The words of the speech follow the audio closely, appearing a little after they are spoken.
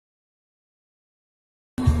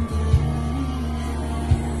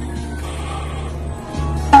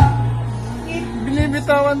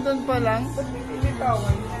lilitawan doon pa lang.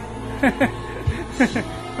 Lilitawan.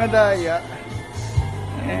 Madaya.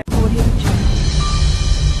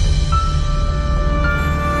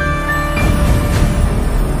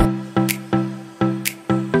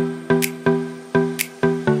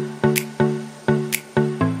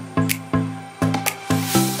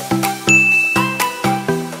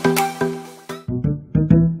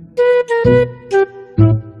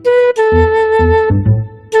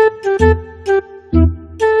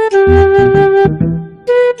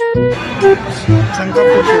 Saan ka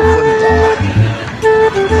po pupunta?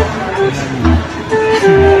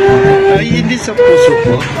 Ay, hindi sa puso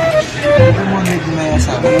ko. Ito mo medyo may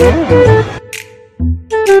asawa.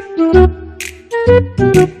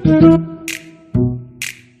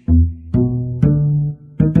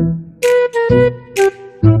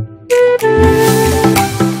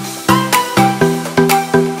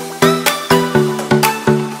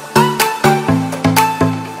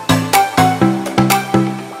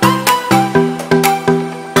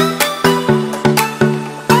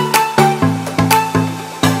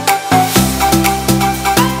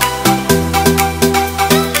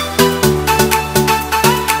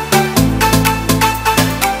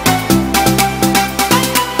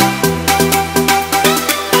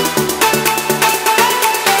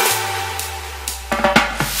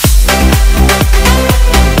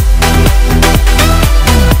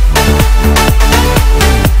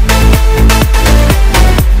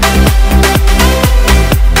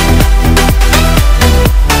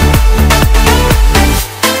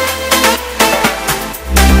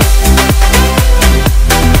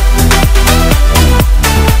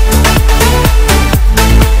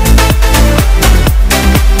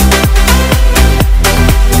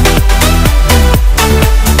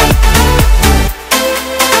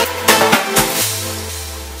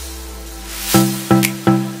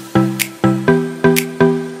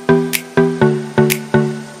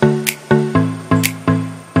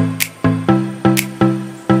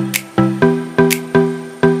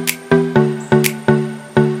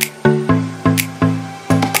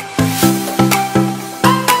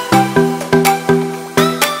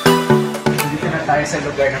 Sa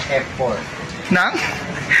lugar ng F4. Nang?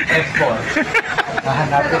 F4.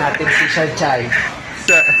 Hahanapin natin si Shai.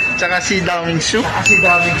 Tsaka si Daming Shu. Tsaka si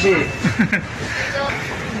Daming Shu.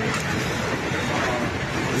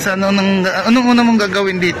 Anong una mong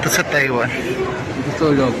gagawin dito sa Taiwan?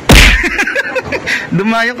 Tulog.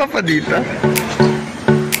 Dumayo ka pa dito?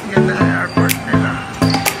 Ganda ng airport nila.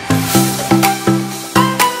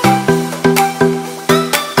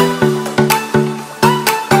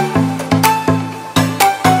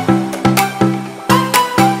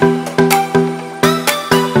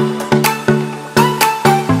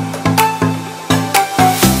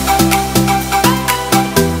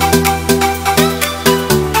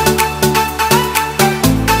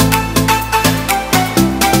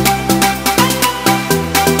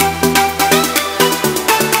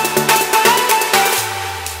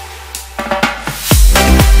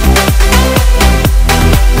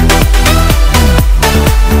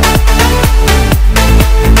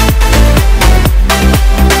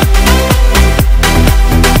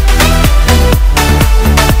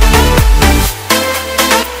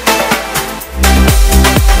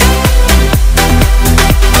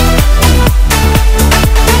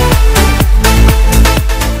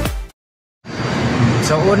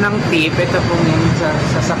 So, unang tip, ito pong sa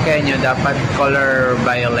sasakyan nyo, dapat color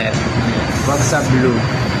violet. Huwag sa blue.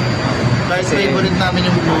 Kahit favorite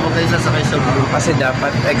namin yung blue, huwag kayo sasakay sa blue. Kasi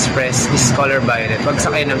dapat express is color violet. Huwag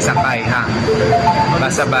sakay ng sakay, ha?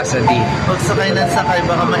 Basa-basa di. Huwag sakay ng sakay,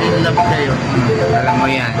 baka ma-inlove kayo. Alam mo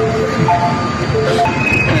yan.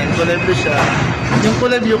 Ayan, kulay blue siya. Yung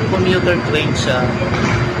kulay blue, commuter train siya.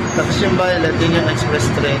 Tapos yung violet, yun yung express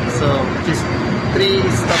train. So, just 3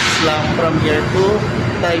 stops lang from here to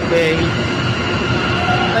Taipei.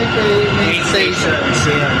 Taipei main stations.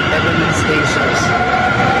 Yan, every main stations.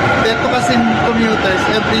 Dito kasi commuters,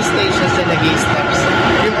 every station siya nag-i-stops.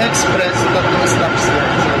 Yung express, 3 stops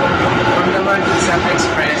lang. So, from the word itself,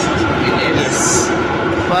 express, yes.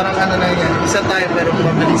 Parang ano na yan, isa tayo pero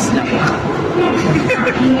mabilis lang.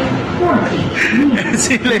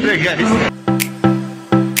 See you later, guys.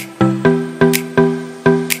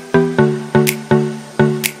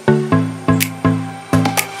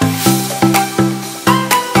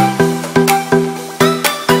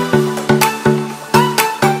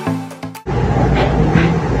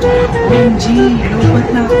 Lobat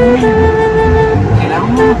na ako. Kailangan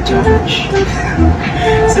mo mag-charge.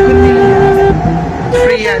 Sagot nila.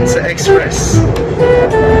 Free yan sa express.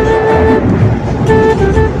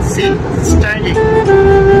 See, it's charging.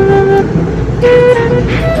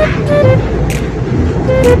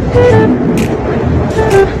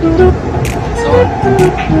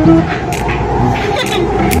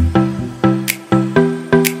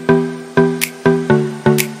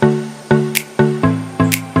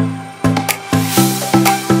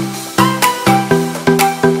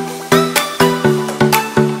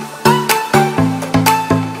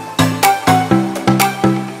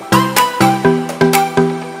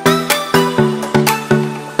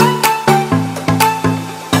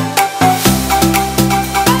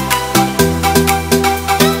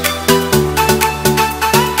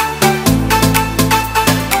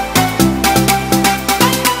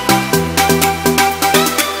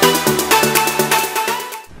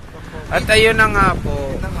 At ayun na nga po,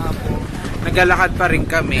 naglalakad pa rin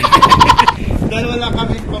kami. Dahil wala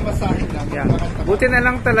kami pamasahin lang. Yeah. Buti na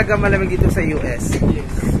lang talaga malamig dito sa US.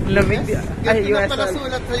 Yes. Lamig US? ay Ganito US. na pala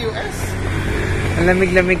sulat sa US? Ang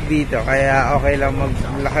lamig-lamig dito, kaya okay lang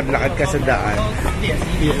maglakad-lakad ka sa daan.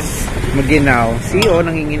 Yes. Maginaw. CEO,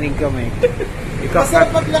 nanginginig kami.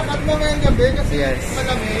 Masarap maglakad mamayang gabi kasi Yes.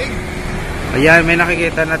 malamig. Ayan, may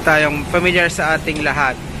nakikita na tayong familiar sa ating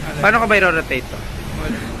lahat. Paano ka ba i-rotate to?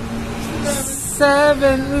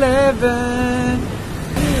 7-Eleven.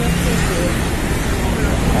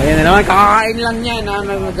 Ayan na naman, kakakain lang yan.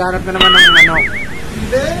 Naghanap na naman ng manok.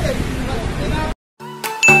 Hindi.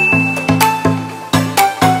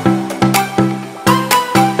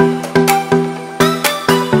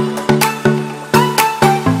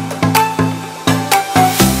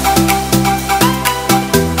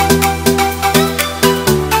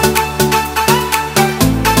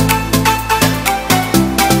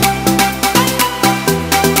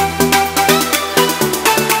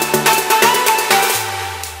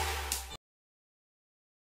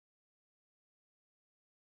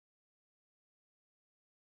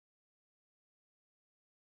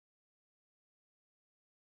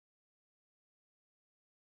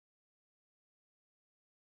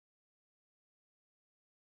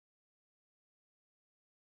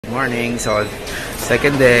 Morning, so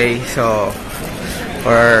second day. So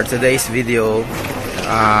for today's video,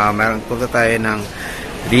 meron punta tayo ng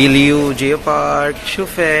Diliu Geopark,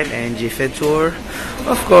 Shufen, and Jifen tour,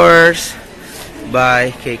 of course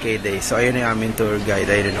by KK Day. So ayun yung aming tour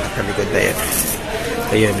guide. Ayun yung nakalikod na yun.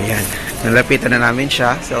 Ayun, yan. Nalapitan na namin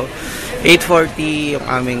siya. So 8:40 yung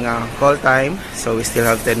aming call time. So we still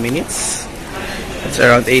have 10 minutes. It's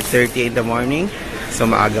around 8:30 in the morning. So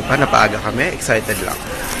maaga pa, napaaga kami. Excited lang.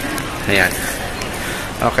 Ayan.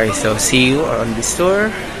 Okay, so see you on this tour.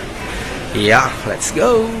 Yeah, let's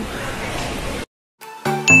go!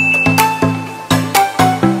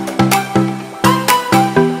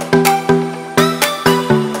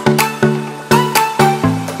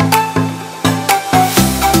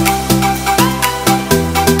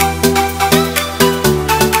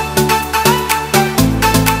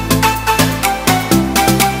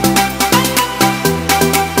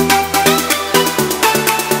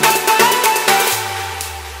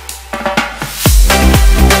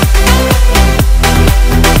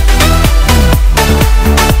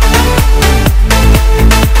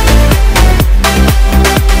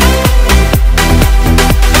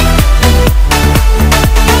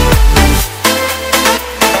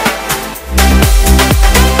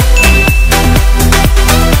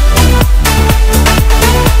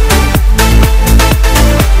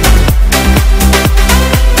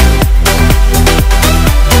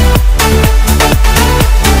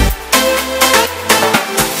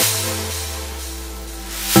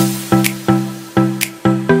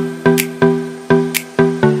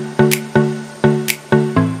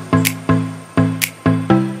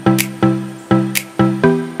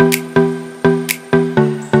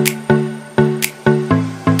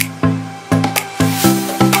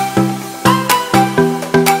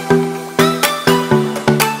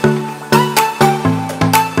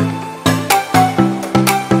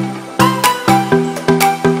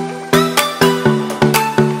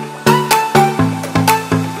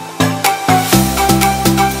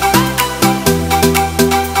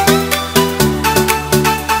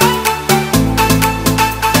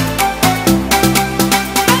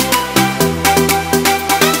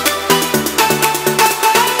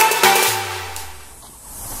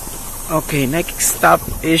 Okay, next stop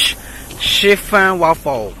is Chiffon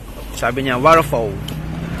Waffle. Sabi niya, waterfall.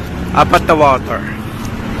 Apat na water.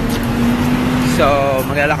 So,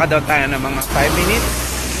 maglalakad daw tayo ng mga 5 minutes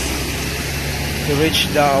to reach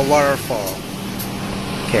the waterfall.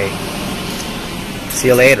 Okay.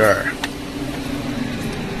 See you later.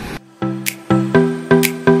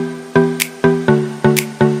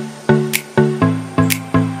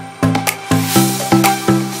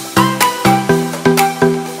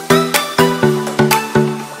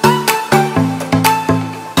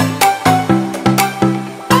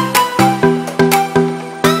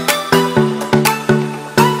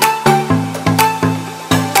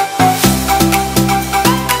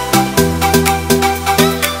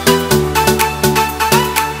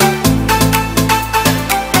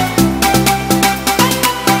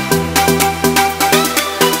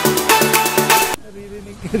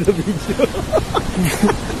 the video.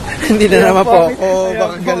 Hindi na naman po ako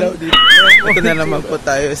makagalaw dito. Ito na naman po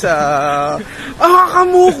tayo sa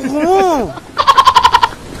kamuko!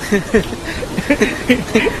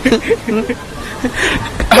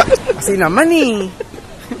 Kasi naman eh.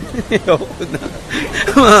 Ayoko na.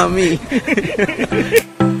 Mami.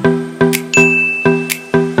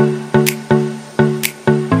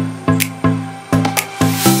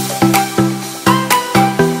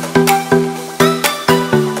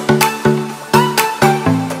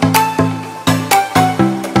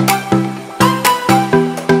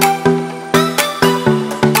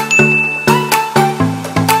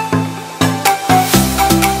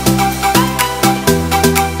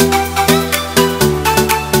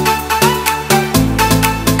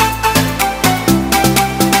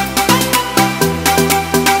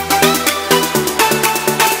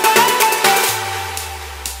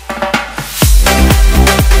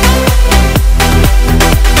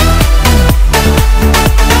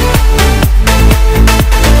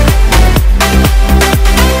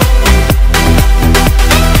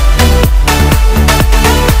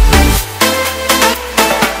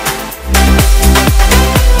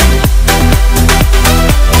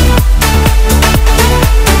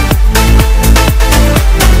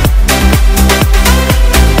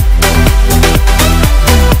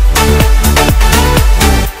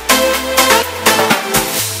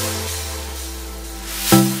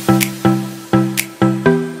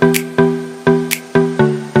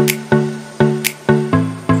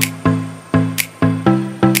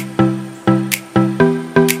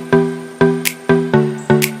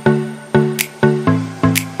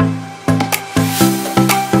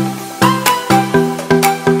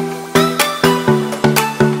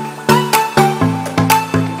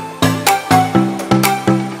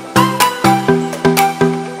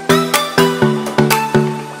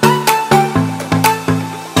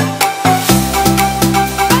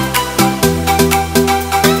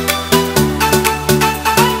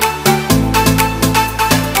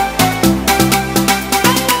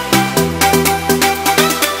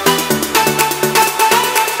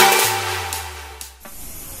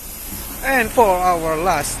 And for our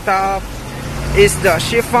last stop is the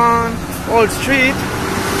Chiffon Old Street,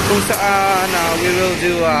 kung saan we will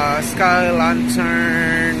do a sky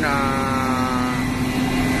lantern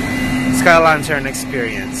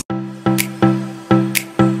experience.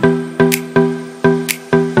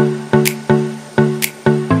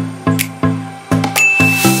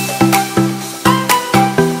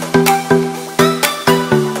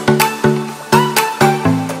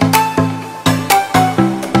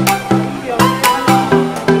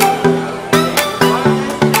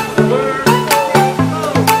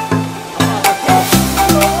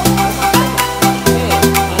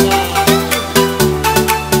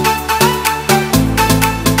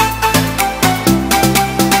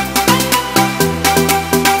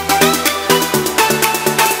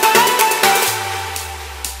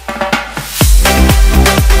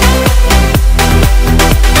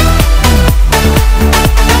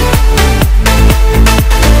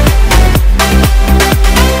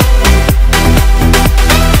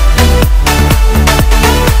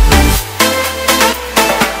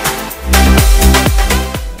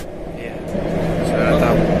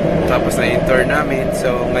 Tapos na yung tour namin.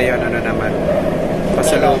 So ngayon ano naman,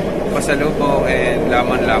 pasalubong and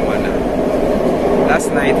laman-laman na. Last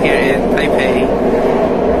night here in Taipei.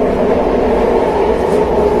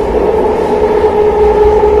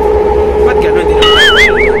 Ba't gano'n din ang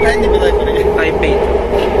Taipei? Hindi ba Taipei?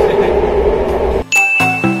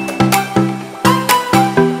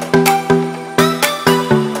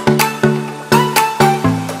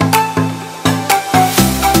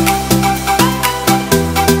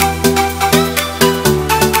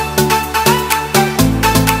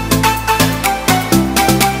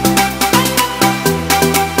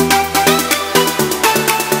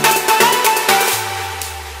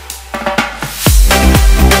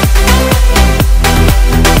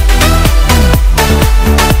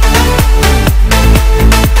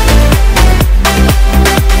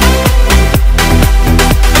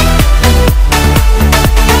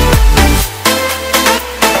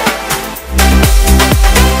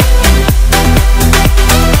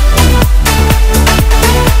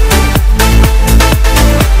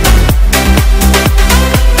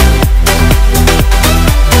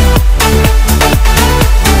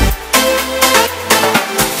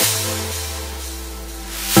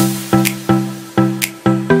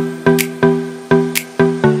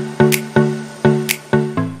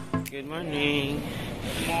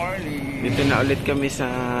 Dito na ulit kami sa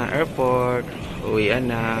airport. Uwian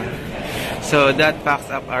na. So that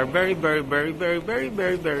packs up our very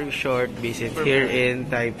short visit here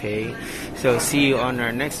in Taipei. So see you on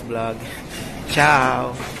our next vlog.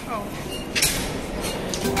 Ciao!